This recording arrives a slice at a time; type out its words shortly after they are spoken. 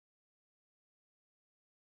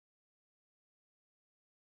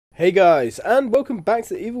Hey guys, and welcome back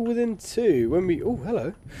to Evil Within 2.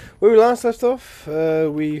 Hello. When we last left off,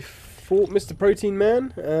 we fought Mr. Protein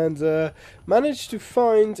Man and managed to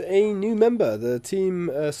find a new member, the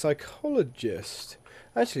team psychologist.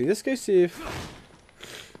 Actually, let's go see if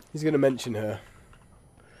he's going to mention her.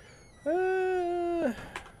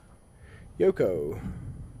 Yoko.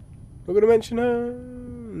 Not going to mention her?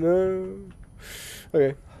 No.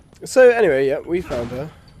 Okay. So anyway, yeah, we found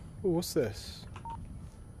her. Ooh, what's this?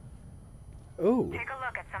 Oh. Take a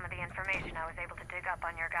look at some of the information I was able to dig up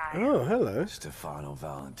on your guy. Oh, hello. Stefano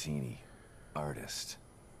Valentini, artist.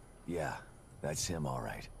 Yeah, that's him, all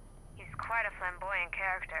right. He's quite a flamboyant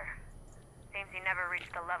character. Seems he never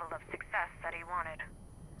reached the level of success that he wanted.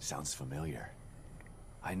 Sounds familiar.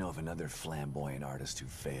 I know of another flamboyant artist who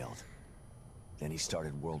failed. Then he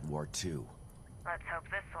started World War II. Let's hope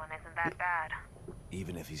this one isn't that bad.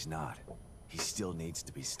 Even if he's not, he still needs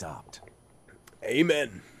to be stopped.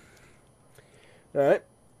 Amen. Alright.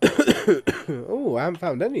 Oh, I haven't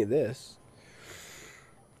found any of this.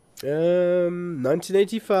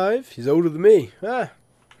 1985. He's older than me. What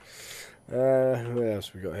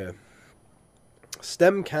else we got here?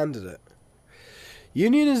 STEM candidate.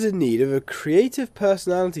 Union is in need of a creative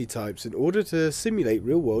personality types in order to simulate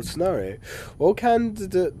real-world scenario. While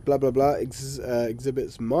candidate blah blah blah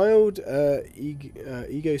exhibits mild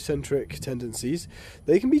egocentric tendencies,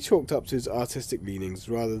 they can be chalked up to his artistic leanings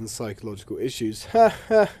rather than psychological issues. Ha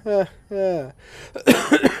ha ha ha.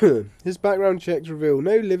 His background checks reveal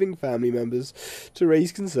no living family members to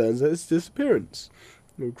raise concerns at his disappearance.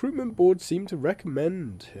 The recruitment board seemed to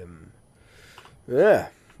recommend him. Yeah.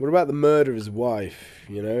 What about the murder of his wife,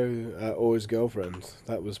 or his girlfriend?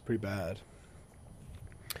 That was pretty bad.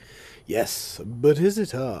 Yes, but is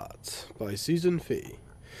it art? By Susan Fee.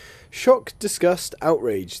 Shock, disgust,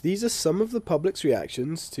 outrage. These are some of the public's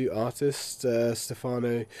reactions to artist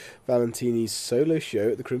Stefano Valentini's solo show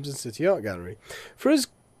at the Crimson City Art Gallery. For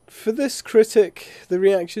this critic, the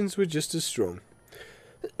reactions were just as strong.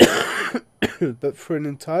 But for an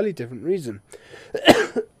entirely different reason.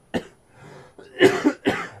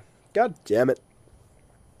 God damn it.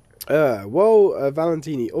 While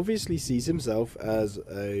Valentini obviously sees himself as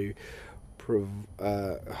a... I'm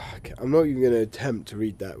not even going to attempt to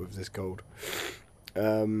read that with this cold.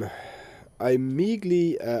 I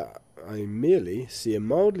merely see a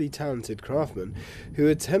mildly talented craftsman who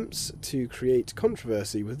attempts to create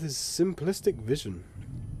controversy with his simplistic vision.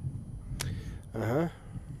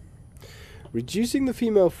 Reducing the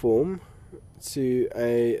female form to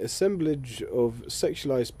a assemblage of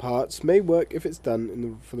sexualized parts may work if it's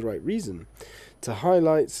done for the right reason, to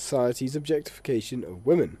highlight society's objectification of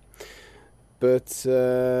women. But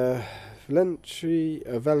Valentini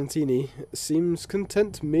seems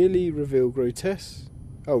content to merely reveal grotesquerie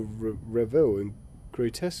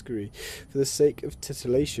for the sake of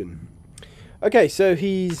titillation. Okay, so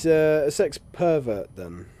he's a sex pervert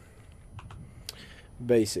then,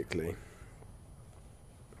 basically.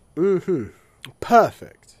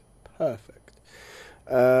 Perfect.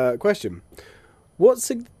 Question. What's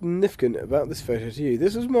significant about this photo to you?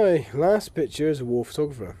 This was my last picture as a war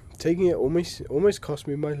photographer. Taking it almost cost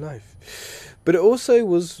me my life. But it also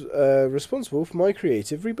was responsible for my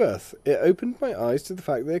creative rebirth. It opened my eyes to the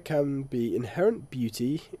fact there can be inherent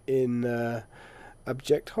beauty in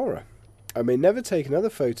abject horror. I may never take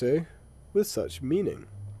another photo with such meaning.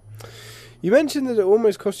 You mentioned that it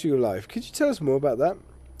almost cost you your life. Could you tell us more about that?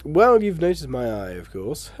 Well, you've noticed my eye, of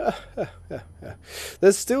course.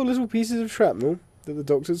 There's still little pieces of shrapnel that the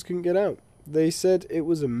doctors couldn't get out. They said it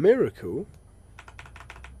was a miracle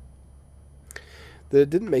that it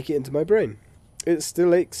didn't make it into my brain. It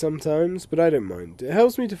still aches sometimes, but I don't mind. It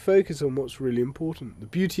helps me to focus on what's really important. The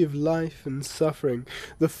beauty of life and suffering.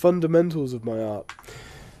 The fundamentals of my art.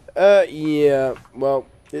 Yeah, well,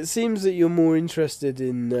 it seems that you're more interested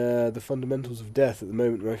in the fundamentals of death at the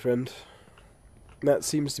moment, my friend. That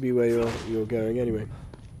seems to be where you're going anyway.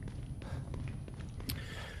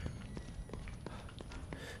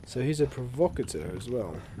 So he's a provocateur as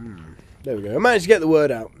well. There we go. I managed to get the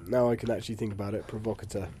word out. Now I can actually think about it.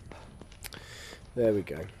 Provocateur. There we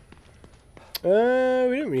go. We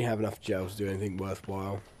don't really have enough gel to do anything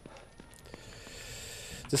worthwhile.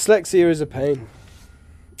 Dyslexia is a pain.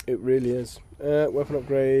 It really is. Weapon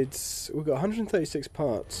upgrades. We've got 136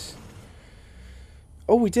 parts.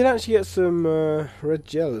 Oh, we did actually get some red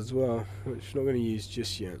gel as well, which I'm not going to use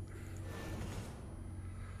just yet.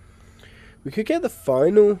 We could get the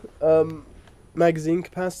final magazine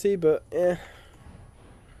capacity, but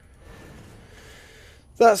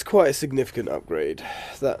that's quite a significant upgrade.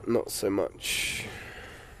 That not so much.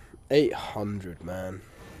 800, man.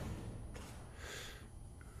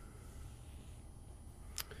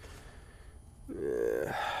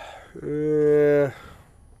 I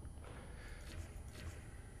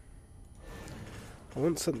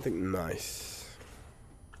want something nice.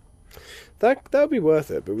 That would be worth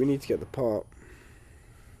it, but we need to get the part.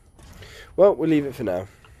 Well, we'll leave it for now.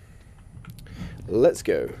 Let's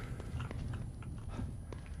go.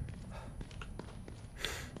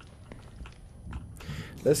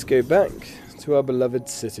 Let's go back to our beloved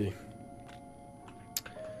city.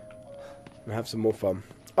 And have some more fun.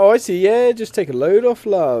 Oh, I see. Yeah, just take a load off,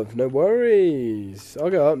 love. No worries. I'll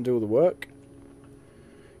go out and do all the work.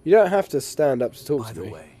 You don't have to stand up to talk to me. By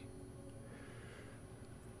the way.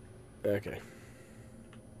 Okay.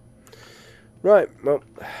 Right, well,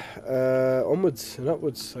 onwards and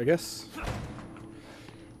upwards, I guess.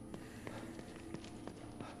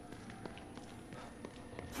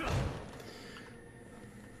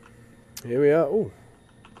 Here we are. Oh,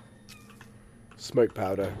 smoke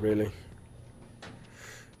powder, really.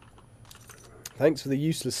 Thanks for the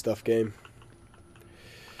useless stuff, game.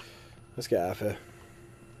 Let's get out of here.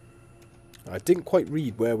 I didn't quite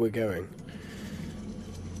read where we're going.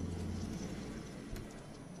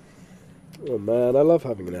 Oh man, I love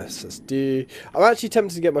having an SSD. I'm actually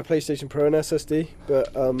tempted to get my PlayStation Pro an SSD, but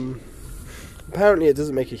apparently it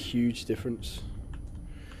doesn't make a huge difference.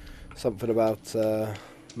 Something about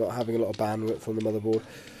not having a lot of bandwidth on the motherboard,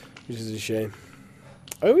 which is a shame.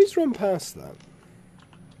 I always run past that.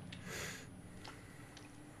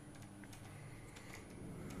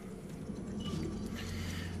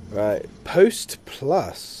 Right, Post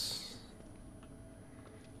Plus.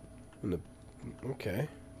 Okay.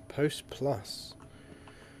 Post Plus.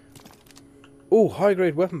 Oh, high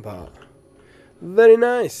grade weapon part. Very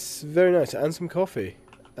nice. Very nice. And some coffee.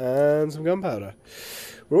 And some gunpowder.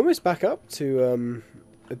 We're almost back up to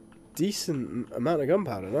a decent amount of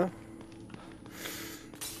gunpowder now.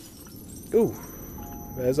 Ooh.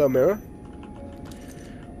 There's our mirror.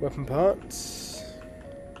 Weapon parts.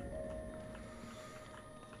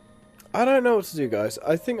 I don't know what to do, guys.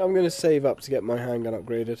 I think I'm going to save up to get my handgun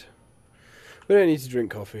upgraded. We don't need to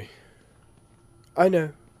drink coffee. I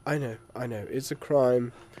know. It's a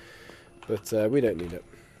crime. But we don't need it.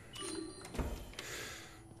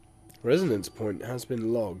 Resonance point has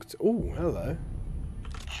been logged. Oh, hello.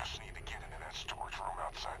 Just need to get into that storage room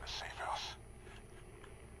outside the safe house.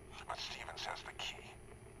 But Stevens has the key.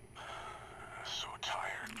 So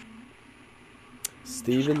tired.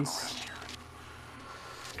 Stevens.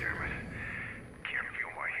 Damn it. Can't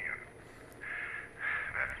feel my hand.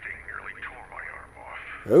 That thing nearly tore my arm off.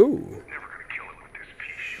 Oh. Never gonna kill it with this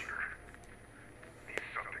pea shooter. Need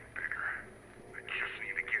something bigger. I just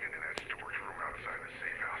need to get into that storage room outside the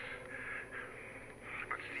safe house.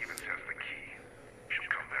 But Stevens has the key. She'll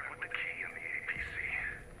come back with the key and the APC.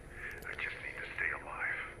 I just need to stay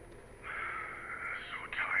alive. So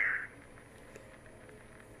tired.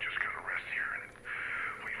 Just gonna rest here and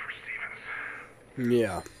wait for Stevens.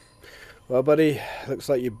 Yeah. Well, buddy, looks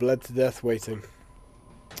like you bled to death waiting.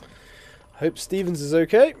 Hope Stevens is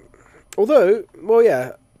okay. Although, well,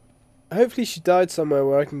 yeah. Hopefully she died somewhere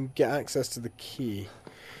where I can get access to the key.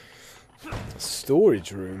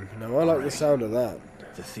 Storage room. Now, I like the sound of that.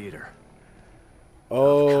 The theater.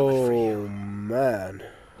 Oh, man.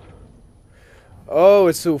 Oh,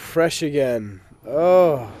 it's all fresh again.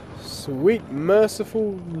 Oh, sweet,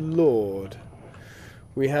 merciful Lord.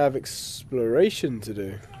 We have exploration to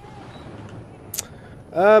do.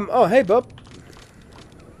 Oh, hey, bub.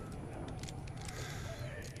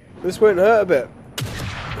 This won't hurt a bit.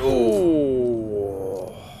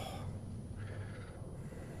 Oh.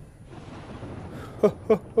 Ho,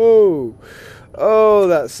 ho, ho. Oh,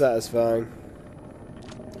 that's satisfying.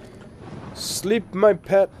 Sleep, my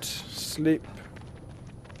pet. Sleep.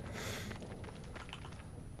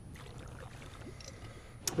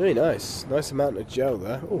 Very nice. Nice amount of gel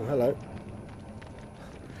there. Oh, hello.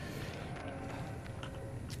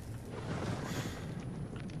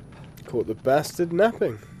 Caught the bastard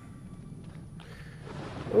napping.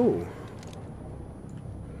 Oh.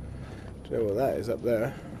 Don't know what that is up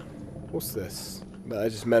there. What's this? But I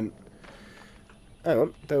just meant... Hang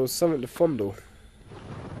on, there was something to fondle.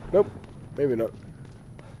 Nope, maybe not.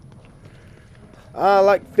 I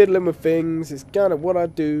like fiddling with things. It's kind of what I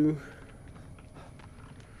do.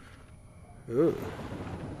 Ooh.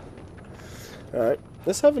 Alright,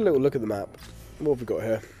 let's have a little look at the map. What have we got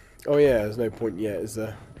here? Oh yeah, there's no point yet, is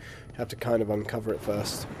there? You have to kind of uncover it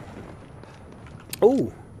first.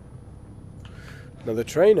 Oh! Another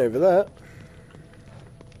train over there.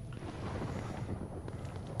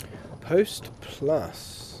 Post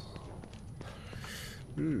Plus.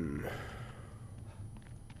 Kind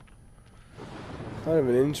of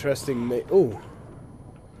an interesting... Oh!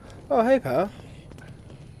 Oh, hey, pal.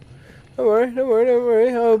 Don't worry, don't worry, don't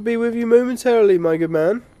worry. I'll be with you momentarily, my good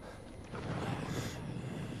man.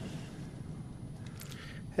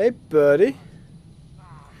 Hey, birdie.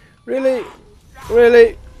 Really?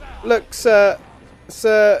 Really? Look, sir.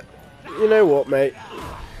 Sir, you know what, mate?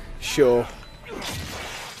 Sure.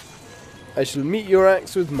 I shall meet your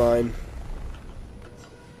axe with mine.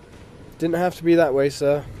 Didn't have to be that way,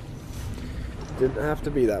 sir. Didn't have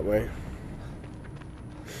to be that way.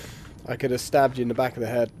 I could have stabbed you in the back of the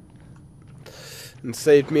head and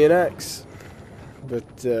saved me an axe.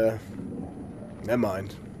 But, never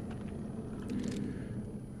mind.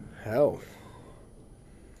 Hell.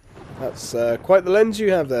 That's quite the lens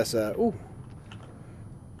you have there, sir. Ooh.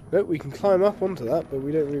 Nope, we can climb up onto that, but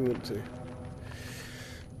we don't really want to.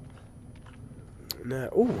 Now,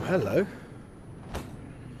 ooh, hello.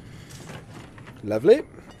 Lovely.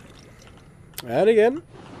 And again.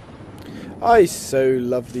 I so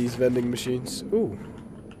love these vending machines. Ooh.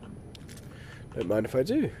 Don't mind if I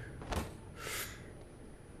do.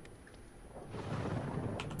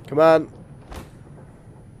 Come on.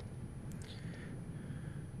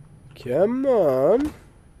 Come on.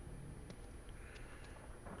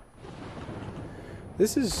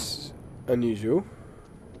 This is unusual.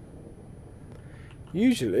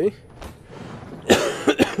 Usually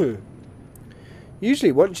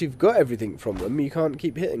once you've got everything from them, you can't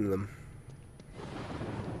keep hitting them.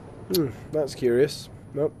 That's curious.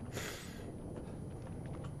 Nope.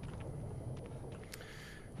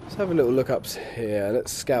 Let's have a little look up here.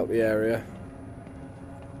 Let's scout the area.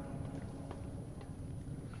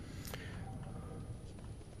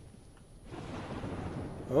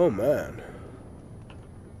 Oh man.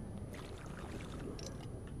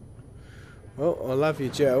 Well, I'll have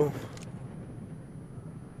your gel.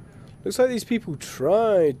 Looks like these people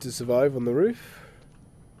tried to survive on the roof.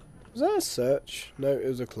 Was that a search? No, it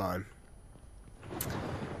was a climb.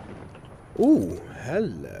 Ooh,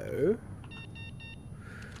 hello.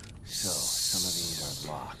 So, some of these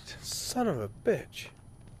are locked. Son of a bitch.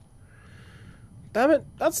 Damn it,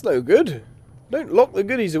 that's no good. Don't lock the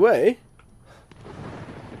goodies away.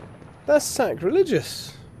 That's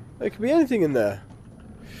sacrilegious. There could be anything in there.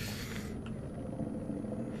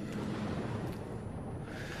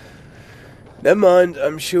 Never mind,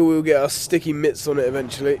 I'm sure we'll get our sticky mitts on it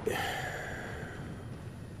eventually.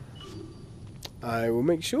 I will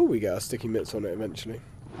make sure we get our sticky mitts on it eventually.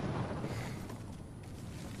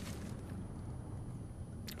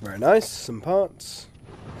 Very nice, some parts.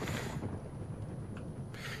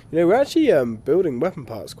 You know, we're actually building weapon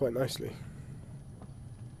parts quite nicely.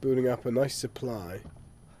 Building up a nice supply.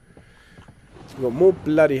 We've got more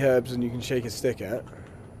bloody herbs than you can shake a stick at.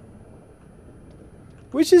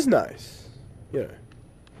 Which is nice. You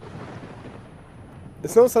know.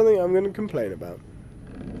 It's not something I'm going to complain about.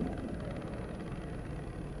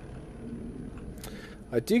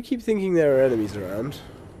 I do keep thinking there are enemies around.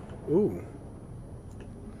 Ooh.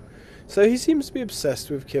 So he seems to be obsessed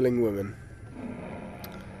with killing women.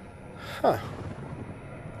 Huh.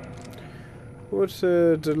 What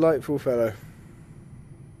a delightful fellow.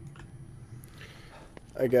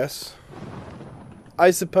 I guess.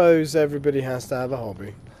 I suppose everybody has to have a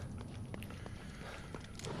hobby.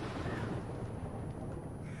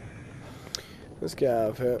 Let's get out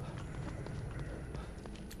of here.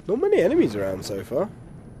 Not many enemies around so far.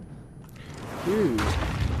 Ooh.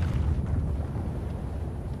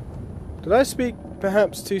 Did I speak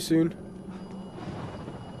perhaps too soon?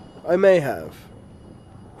 I may have.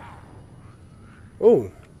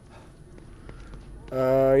 Oh.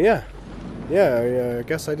 Yeah. Yeah, I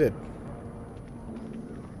guess I did.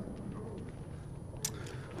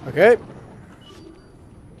 Okay.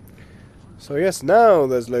 So I guess now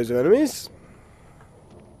there's loads of enemies.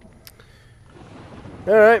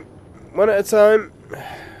 Alright. One at a time.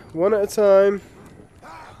 One at a time.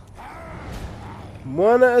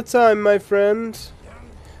 One at a time, my friend.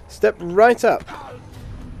 Step right up.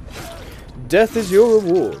 Death is your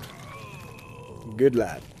reward. Good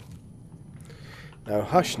lad. Now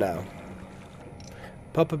hush now.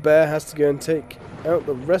 Papa Bear has to go and take out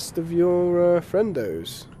the rest of your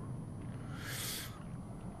friendos.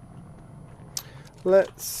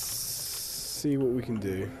 Let's see what we can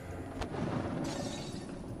do.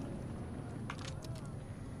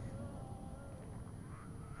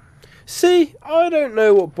 See, I don't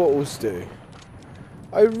know what bottles do.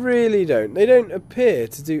 I really don't. They don't appear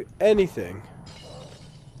to do anything.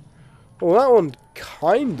 Well, that one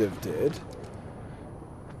kind of did.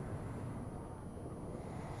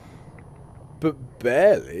 But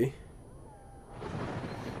barely.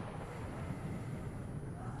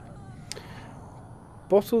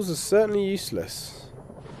 Bottles are certainly useless.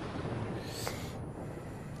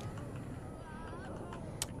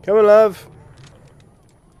 Come on, love.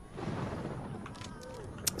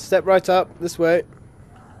 Step right up. This way.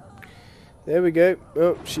 There we go.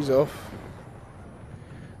 Oh, she's off.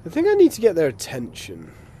 I think I need to get their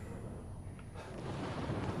attention.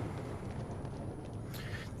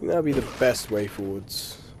 I think that'll be the best way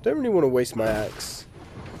forwards. Don't really want to waste my axe.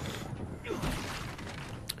 I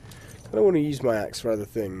don't want to use my axe for other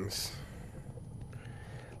things.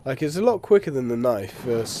 Like, it's a lot quicker than the knife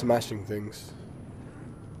for smashing things.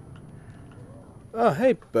 Oh,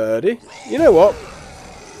 hey, birdie. You know what?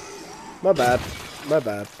 My bad. My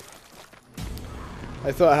bad.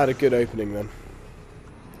 I thought I had a good opening then.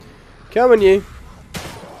 Come on, you.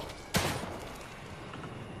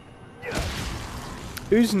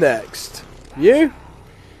 Who's next? You?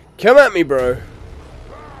 Come at me, bro.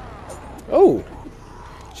 Oh.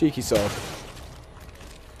 Cheeky sod.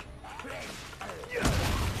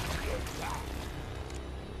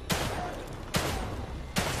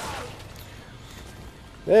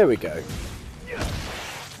 There we go.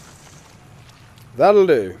 That'll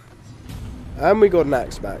do. And we got an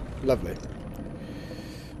axe back. Lovely.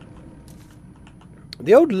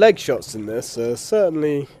 The old leg shots in this are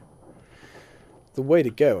certainly the way to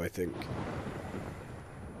go, I think.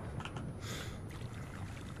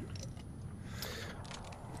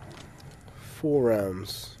 Four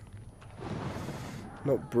rounds.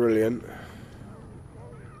 Not brilliant.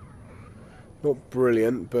 Not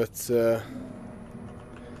brilliant, but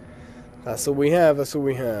that's all we have, that's all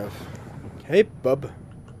we have. Hey, bub.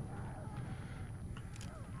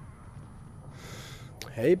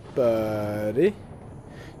 Hey, buddy.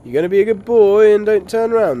 You gonna be a good boy and don't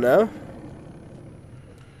turn around now?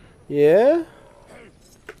 Yeah?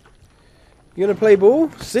 You gonna play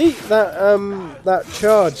ball? See? That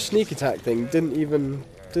charge sneak attack thing didn't even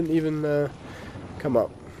come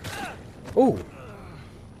up. Oh.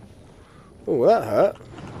 Oh, that hurt.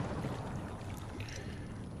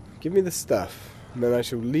 Give me the stuff, and then I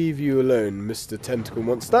shall leave you alone, Mr. Tentacle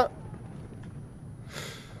Monster.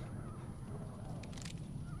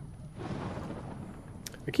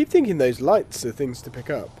 I keep thinking those lights are things to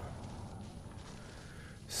pick up.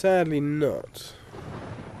 Sadly not.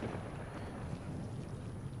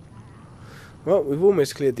 Well, we've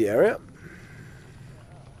almost cleared the area.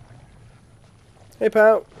 Hey,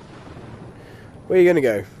 pal. Where are you going to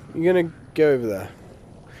go? You're going to go over there.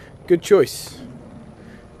 Good choice.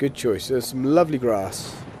 Good choice. There's some lovely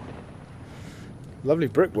grass. Lovely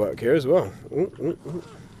brickwork here as well. Ooh, ooh, ooh.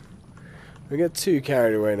 We get too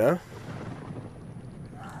carried away now.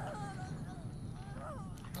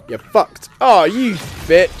 You're fucked. Oh, you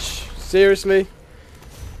bitch. Seriously?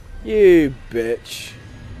 You bitch.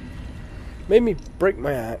 Made me break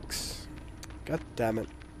my axe. God damn it.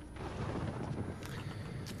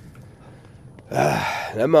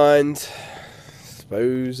 Never mind.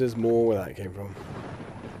 Suppose there's more where that came from.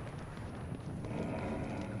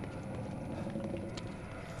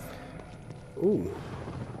 Ooh.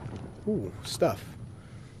 Ooh, stuff.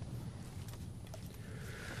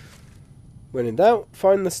 When in doubt,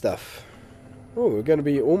 find the stuff. Oh, we're going to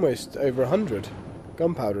be almost over 100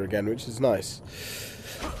 gunpowder again, which is nice.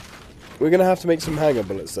 We're going to have to make some hanger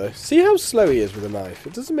bullets, though. See how slow he is with a knife?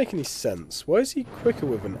 It doesn't make any sense. Why is he quicker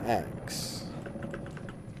with an axe?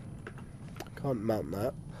 Can't mount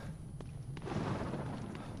that.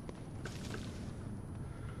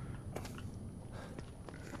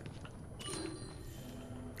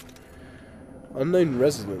 Unknown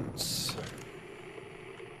residents.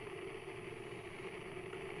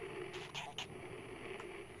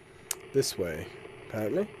 This way,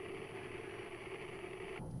 apparently.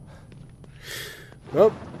 Well,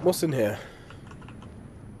 what's in here?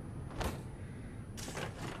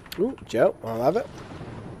 Ooh, gel, I'll have it.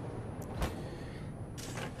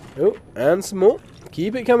 Oh, and some more.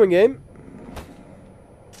 Keep it coming, game.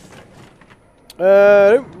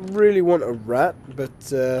 I don't really want a rat, but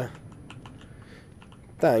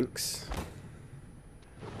thanks.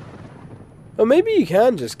 Or maybe you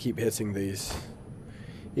can just keep hitting these,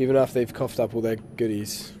 even after they've coughed up all their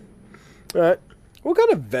goodies. Alright. What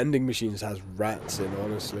kind of vending machines has rats in,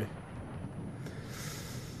 honestly?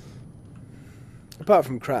 Apart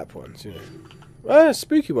from crap ones, you know.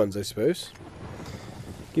 Spooky ones, I suppose.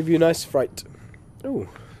 Give you a nice fright. Oh,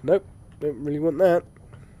 nope. Don't really want that.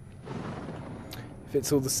 If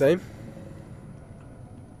it's all the same.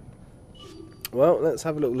 Well, let's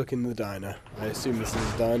have a little look in the diner. I assume this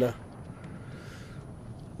is a diner.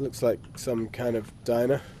 Looks like some kind of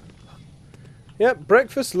diner. Yep,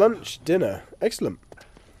 breakfast, lunch, dinner. Excellent.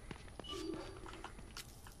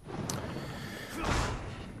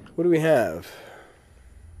 What do we have?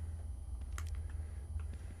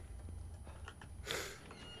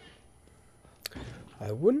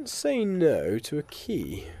 I wouldn't say no to a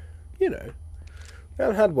key. You know, I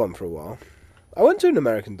haven't had one for a while. I went to an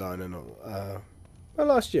American diner well,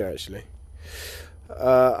 last year actually.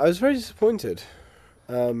 I was very disappointed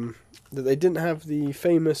that they didn't have the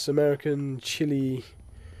famous American chili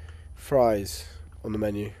fries on the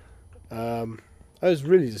menu. I was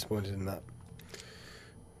really disappointed in that.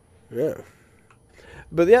 Yeah.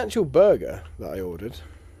 But the actual burger that I ordered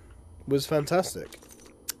was fantastic.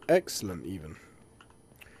 Excellent, even.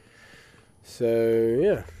 So,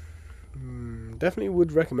 yeah. Definitely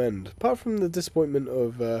would recommend. Apart from the disappointment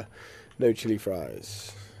of no chili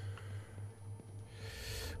fries.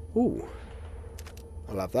 Ooh.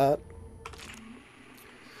 I'll have that.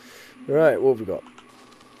 Right, what have we got?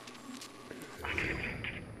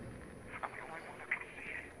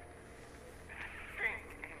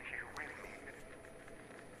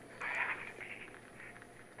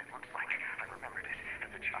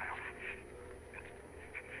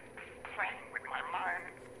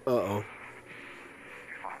 Uh-oh.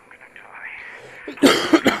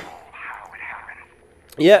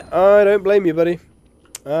 Yeah, I don't blame you, buddy.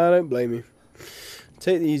 I don't blame you.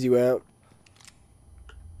 Take the easy way out.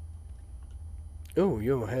 Oh,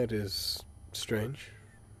 your head is strange.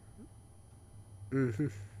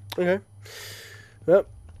 Okay. Well,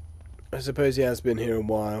 I suppose he has been here a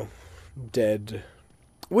while. Dead.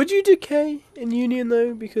 Would you decay in Union,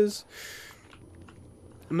 though? Because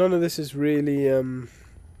none of this is really,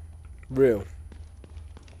 real.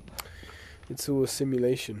 It's all a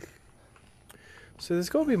simulation. So there's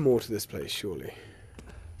got to be more to this place, surely.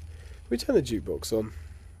 We turn the jukebox on.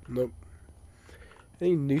 Nope.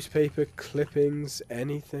 Any newspaper clippings?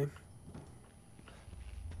 Anything?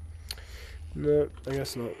 No, I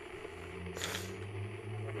guess not.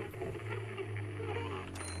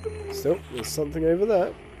 Still, there's something over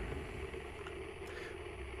there.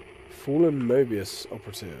 Fallen Mobius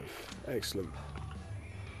operative. Excellent.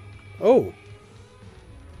 Oh!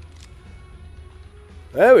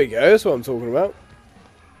 There we go, that's what I'm talking about.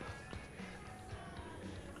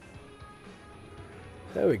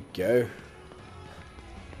 There we go.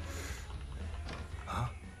 Huh?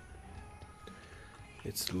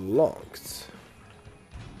 It's locked.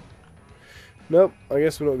 Nope, I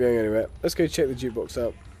guess we're not going anywhere. Let's go check the jukebox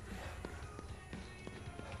out.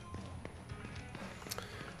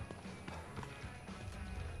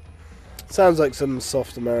 Sounds like some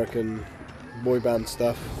soft American boy band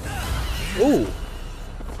stuff. Ooh.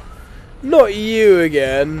 Not you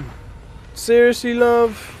again. Seriously,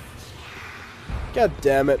 love? God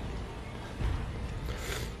damn it.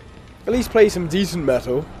 At least play some decent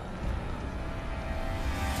metal.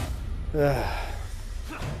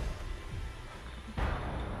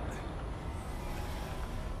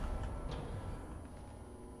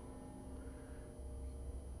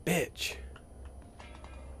 Bitch.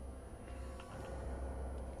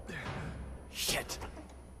 Shit.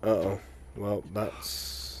 Uh-oh. Well,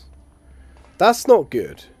 that's not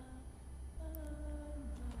good.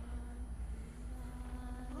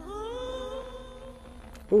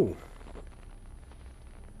 Ooh.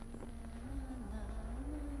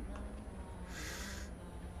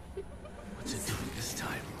 What's it doing this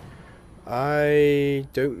time? I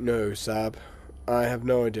don't know, Sab. I have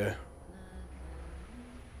no idea.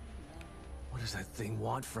 What does that thing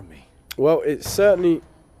want from me? Well, it's certainly...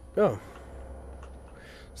 Oh.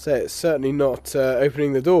 Say it's certainly not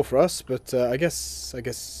opening the door for us, but I guess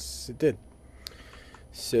it did.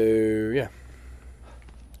 So, yeah.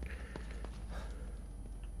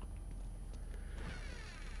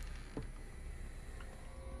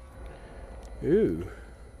 Ooh.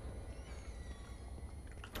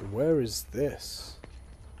 Where is this?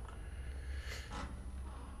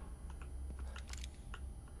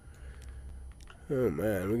 Oh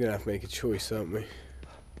man, we're gonna have to make a choice, aren't we?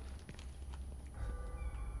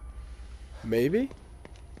 Maybe?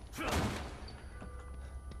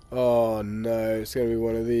 Oh no, it's gonna be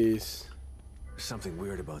one of these. There's something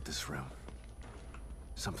weird about this room.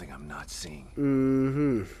 Something I'm not seeing.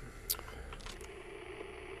 Mm-hmm.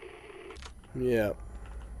 Yeah.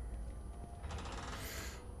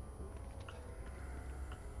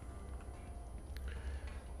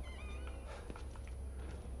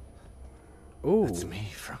 Ooh. That's me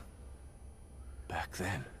from back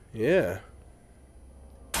then. Yeah.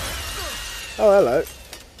 Oh, hello.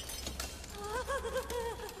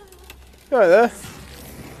 Right there.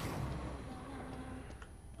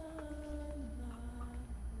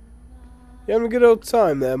 You having a good old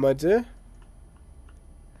time there, my dear?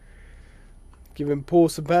 Giving poor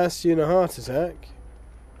Sebastian a heart attack.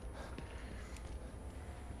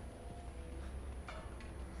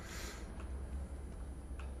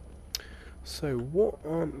 So what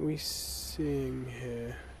aren't we seeing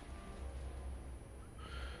here?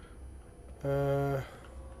 I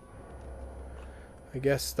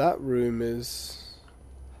guess that room is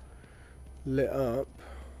lit up,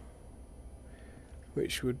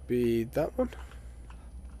 which would be that one.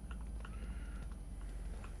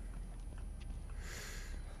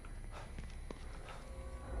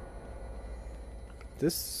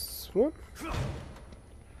 This one?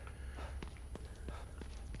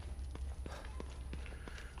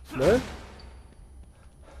 No?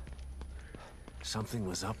 Something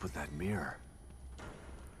was up with that mirror.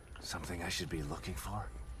 Something I should be looking for?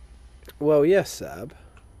 Well, yes, Sab.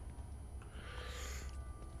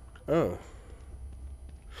 Oh.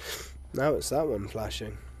 Now it's that one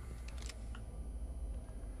flashing.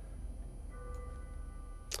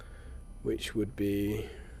 Which would be...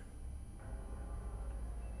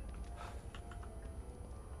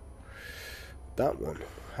 that one.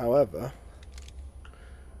 However...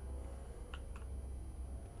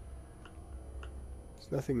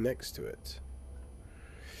 there's nothing next to it.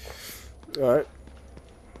 Alright.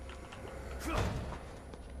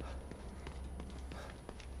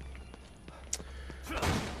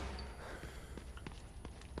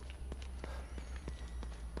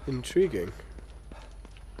 Intriguing.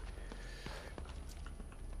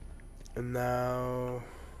 And now...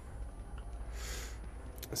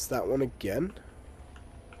 it's that one again.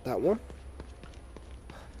 That one.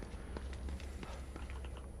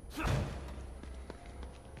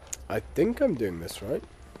 I think I'm doing this right.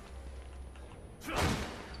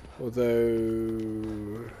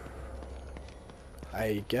 Although...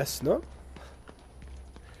 I guess not.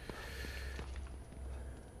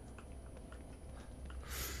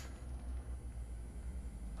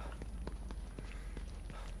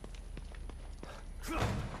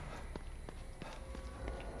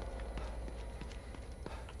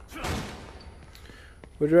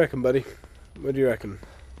 What do you reckon, buddy? What do you reckon?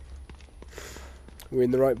 We're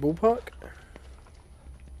in the right ballpark?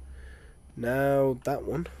 Now that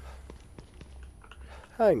one.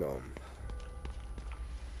 Hang on.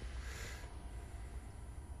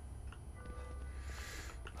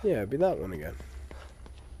 Yeah, it'd be that one again.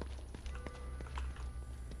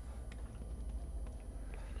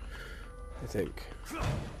 I think.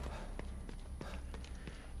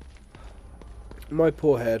 My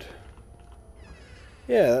poor head.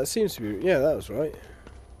 Yeah, that seems to be... yeah, that was right.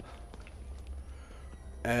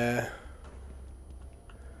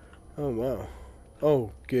 Oh, wow.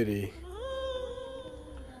 Oh, goody.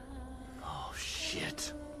 Oh,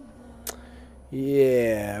 shit.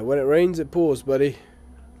 Yeah, when it rains, it pours, buddy.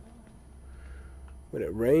 When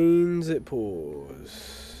it rains, it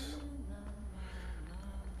pours.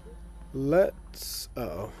 Let's...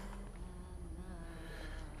 uh-oh.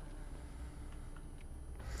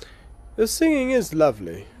 The singing is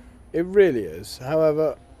lovely. It really is.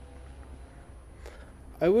 However,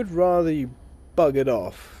 I would rather you bug it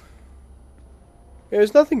off.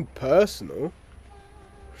 It's nothing personal.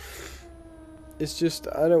 It's just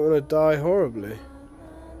I don't want to die horribly. At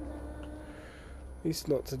least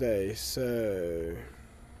not today, so...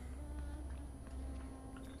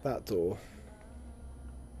 that door.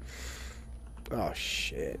 Oh,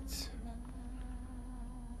 shit.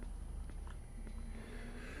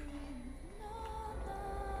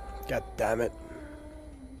 God damn it.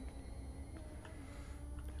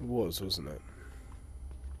 It was, wasn't it?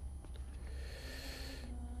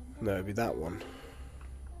 No, it'd be that one.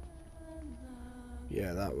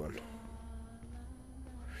 Yeah, that one.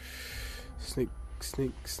 Sneak,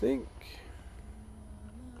 sneak, sneak.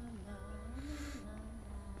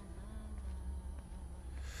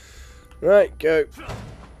 Right, go.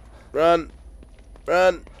 Run.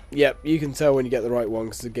 Run. Yep, you can tell when you get the right one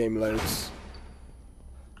because the game loads.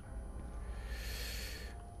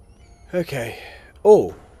 Okay.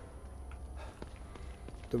 Oh.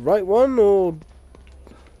 The right one or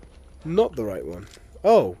not the right one?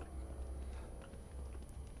 Oh.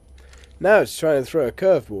 Now it's trying to throw a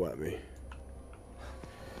curveball at me.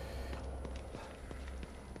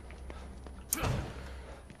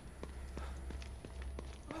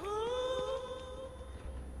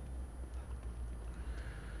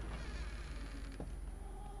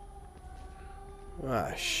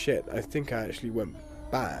 Ah, shit. I think I actually went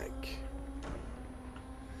back.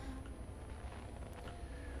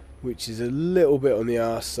 Which is a little bit on the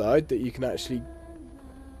arse side that you can actually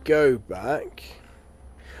go back.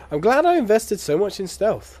 I'm glad I invested so much in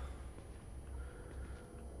stealth.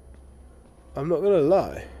 I'm not gonna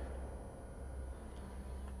lie.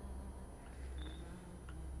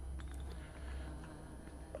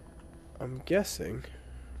 I'm guessing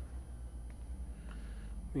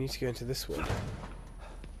We need to go into this one.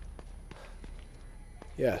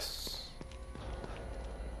 Yes.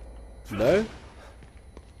 No?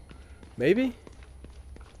 Maybe?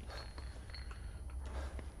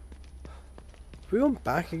 Have we gone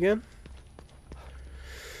back again?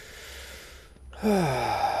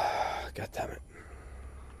 God damn it.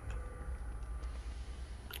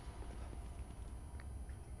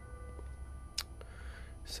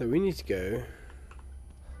 So we need to go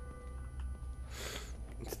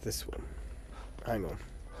into this one. Hang on.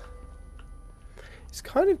 It's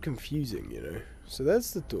kind of confusing, you know. So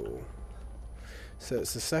there's the door. So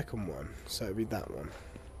it's the second one. So it'd be that one.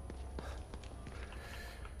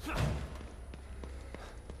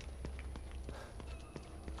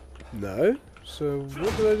 No? So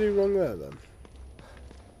what did I do wrong there then?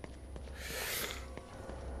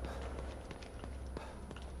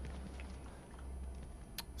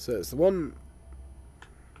 So it's the one.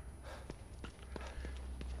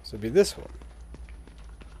 So it'd be this one.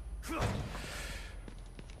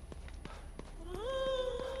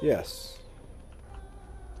 Yes.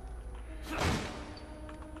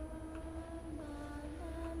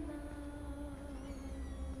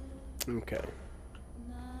 Okay.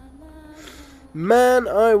 Man,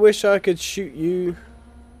 I wish I could shoot you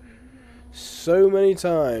so many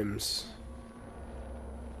times.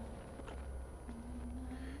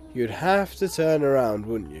 You'd have to turn around,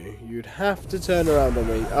 wouldn't you? You'd have to turn around on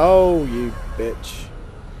me. Oh, you bitch.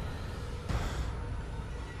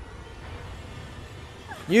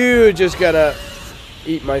 You just gotta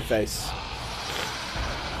eat my face.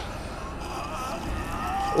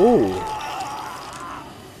 Ooh.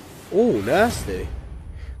 Ooh, nasty.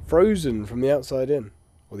 Frozen from the outside in.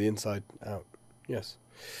 Or the inside out. Yes.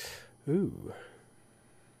 Ooh.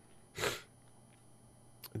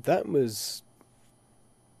 That was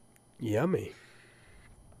yummy,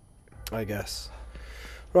 I guess.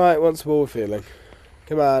 Right, once more we're feeling.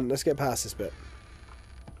 Come on, let's get past this bit.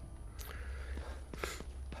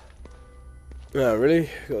 Oh, really?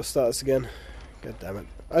 Gotta start this again? God damn it.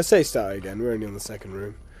 I say start again, we're only on the second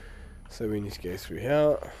room. So we need to go through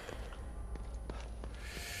here.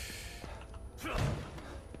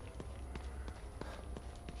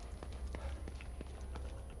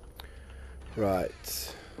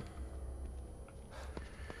 Right.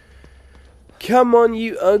 Come on,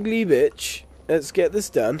 you ugly bitch. Let's get this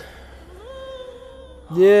done.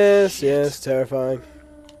 Yes, yes, terrifying.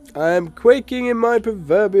 I am quaking in my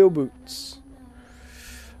proverbial boots.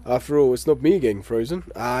 After all, it's not me getting frozen.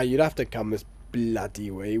 Ah, you'd have to come this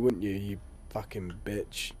bloody way, wouldn't you, you fucking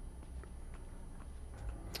bitch.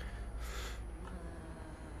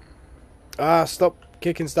 Ah, stop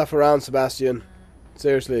kicking stuff around, Sebastian.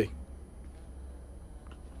 Seriously.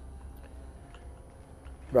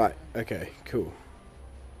 Right, okay, cool.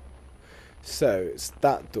 So, it's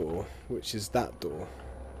that door, which is that door.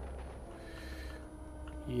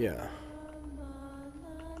 Yeah.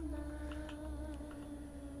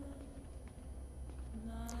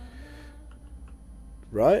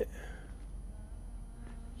 Right?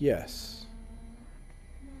 Yes.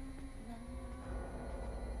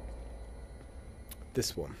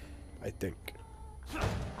 This one, I think.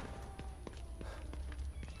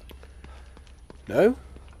 No?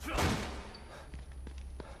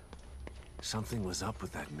 Something was up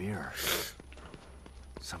with that mirror.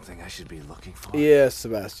 Something I should be looking for. Yes,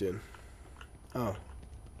 Sebastian. Oh.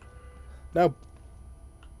 Now,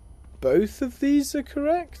 both of these are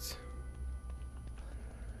correct?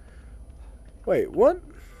 Wait, what?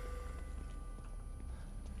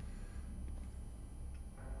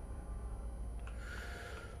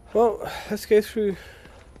 Well, let's go through.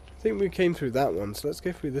 I think we came through that one, so let's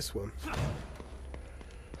go through this one.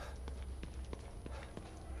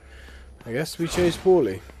 I guess we chose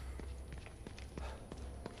poorly.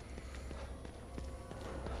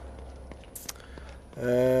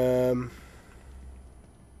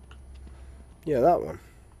 Yeah, that one.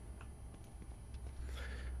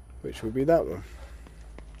 Which would be that one.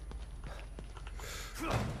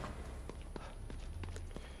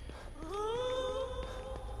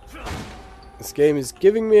 This game is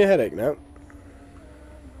giving me a headache now.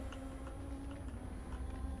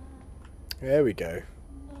 There we go.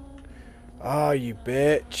 Ah, you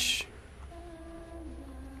bitch.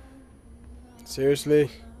 Seriously?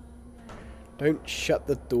 Don't shut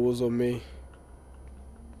the doors on me.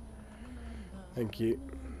 Thank you.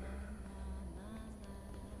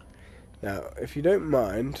 Now, if you don't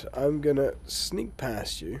mind, I'm gonna sneak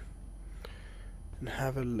past you and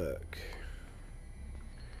have a look.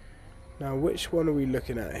 Now, which one are we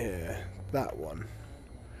looking at here? That one.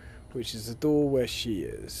 Which is the door where she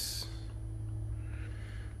is.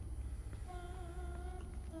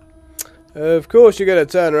 Of course you're going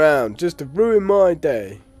to turn around just to ruin my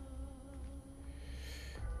day.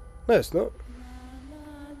 No, it's not.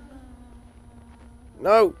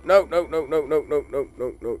 No, no, no, no, no, no, no, no,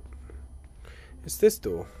 no, no. It's this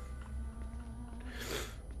door.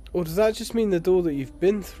 Or does that just mean the door that you've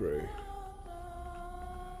been through?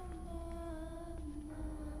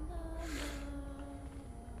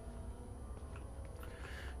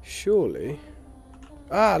 Surely.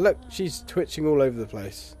 Ah, look, she's twitching all over the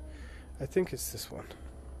place. I think it's this one.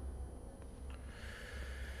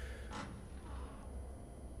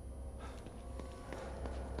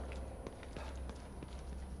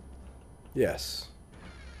 Yes.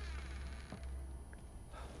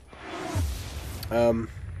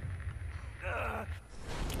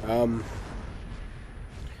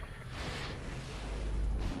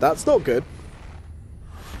 That's not good.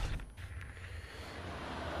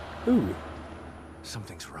 Ooh.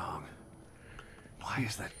 Something's wrong. Why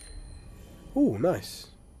is that Ooh, nice.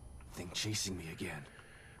 thing chasing me again?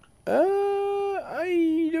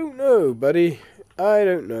 I don't know, buddy. I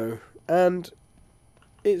don't know. And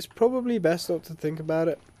it's probably best not to think about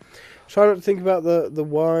it. Try not to think about the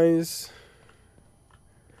whys.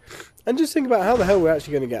 And just think about how the hell we're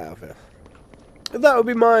actually going to get out of here. That would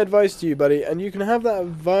be my advice to you, buddy. And you can have that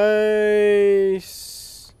advice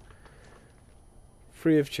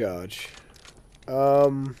free of charge.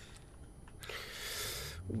 Well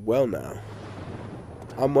now.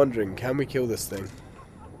 I'm wondering, can we kill this thing?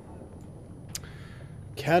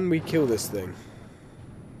 Can we kill this thing?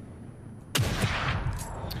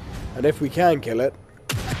 And if we can kill it,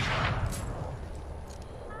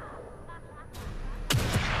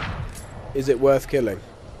 is it worth killing?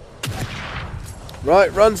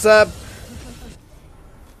 Right, run, Sab.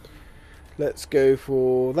 Let's go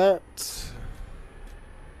for that.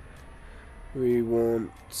 We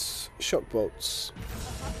want shock bolts.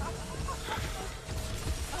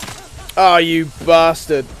 Ah, you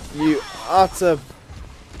bastard. You utter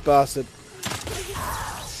bastard.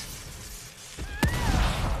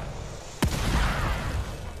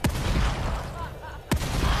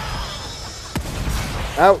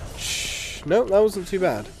 Ouch. Nope, that wasn't too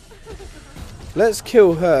bad. Let's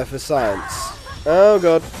kill her for science. Oh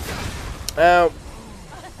god. Ow.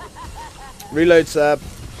 Reload, Sab.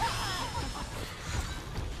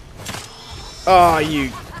 Ah,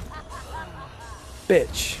 you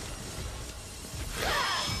bitch.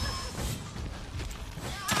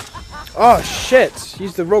 Oh shit!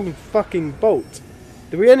 Used the wrong fucking bolt.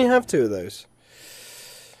 Did we only have 2 of those?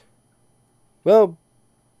 Well,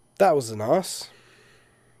 that was an arse.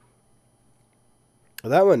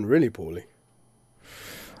 That went really poorly.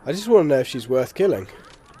 I just want to know if she's worth killing.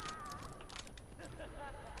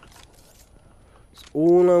 That's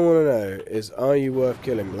all I want to know is, are you worth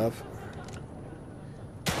killing, love?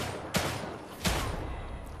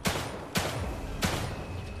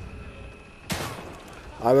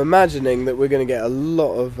 I'm imagining that we're going to get a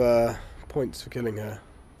lot of points for killing her.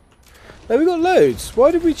 No, we got loads.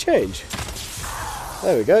 Why did we change?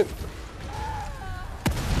 There we go.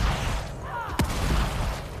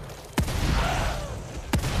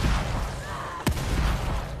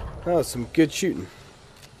 That was some good shooting.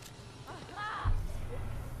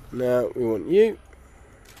 Now we want you.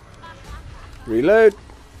 Reload.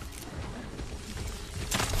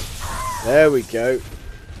 There we go.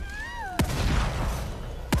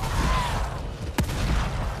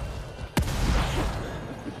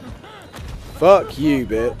 Fuck you,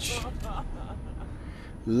 bitch.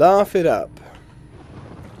 Laugh it up.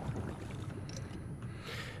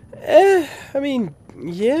 I mean,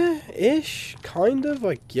 yeah, ish, kind of,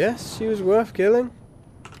 I guess she was worth killing.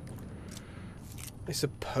 I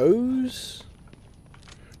suppose.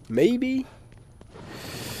 Maybe.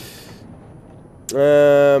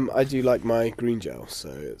 I do like my green gel, so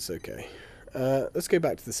it's okay. Let's go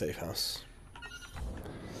back to the safe house.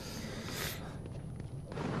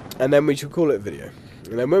 And then we shall call it a video.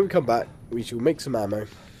 And then when we come back, we shall make some ammo.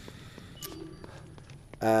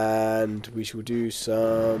 And we shall do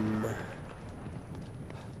some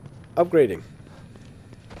upgrading.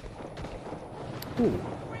 Ooh.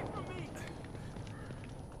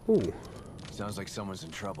 Ooh. Sounds like someone's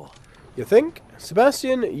in trouble. You think?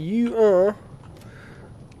 Sebastian, you are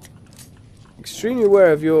extremely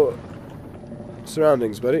aware of your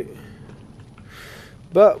surroundings, buddy.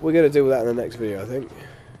 But we're going to deal with that in the next video, I think.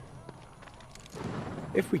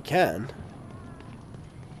 If we can.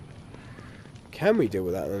 Can we deal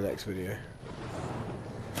with that in the next video?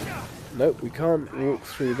 Nope, we can't walk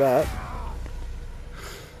through that.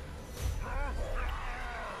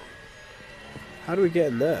 How do we get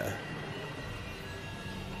in there?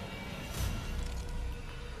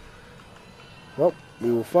 Well,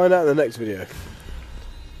 we will find out in the next video.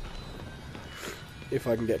 If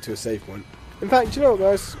I can get to a save point. In fact, you know what,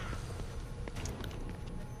 guys?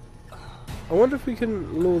 I wonder if we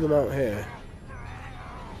can lure them out here.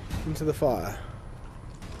 Into the fire.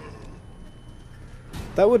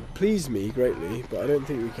 That would please me greatly, but I don't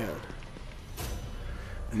think we can.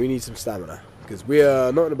 We need some stamina. Because we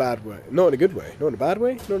are not in a bad way. Not in a good way. Not in a bad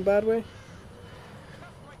way? Not in a bad way?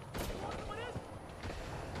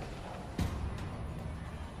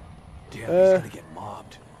 Damn, he's gonna get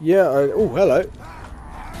mobbed. Yeah, oh, hello.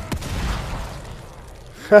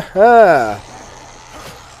 Haha!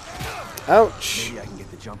 Ouch! Maybe I can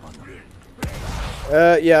get the jump on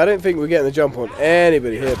them. Yeah, I don't think we're getting the jump on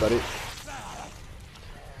anybody here, buddy.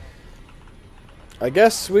 I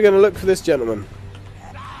guess we're going to look for this gentleman.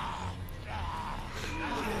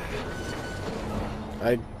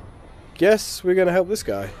 I guess we're going to help this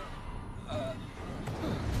guy.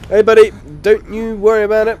 Hey, buddy, don't you worry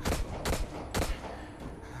about it.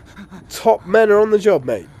 Top men are on the job,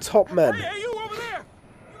 mate. Top men. Hey, you over there!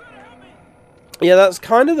 Yeah, that's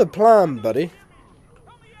kind of the plan, buddy.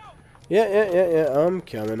 Yeah. I'm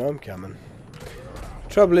coming.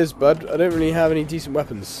 Trouble is, bud, I don't really have any decent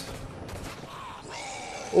weapons.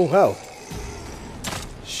 Oh, hell.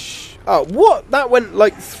 Shh. Oh, what? That went,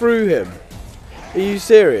 like, through him. Are you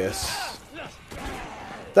serious?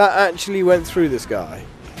 That actually went through this guy.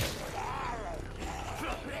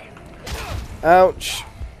 Ouch.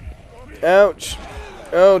 Ouch.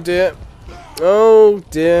 Oh, dear. Oh,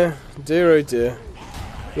 dear. Dear, oh, dear.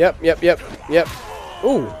 Yep.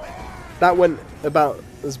 Ooh. That went about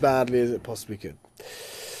as badly as it possibly could.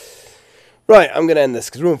 Right, I'm going to end this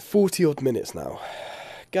because we're on 40 odd minutes now.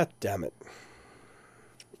 God damn it.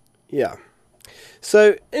 Yeah.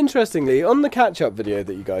 So, interestingly, on the catch-up video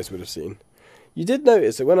that you guys would have seen, you did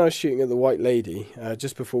notice that when I was shooting at the white lady,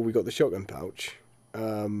 just before we got the shotgun pouch,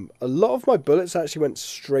 a lot of my bullets actually went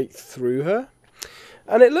straight through her.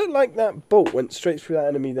 And it looked like that bolt went straight through that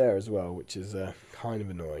enemy there as well, which is kind of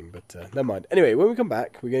annoying, but never mind. Anyway, when we come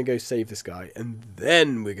back, we're going to go save this guy, and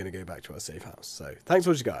then we're going to go back to our safe house. So, thanks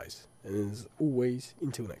for watching, guys. And as always,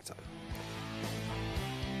 until next time.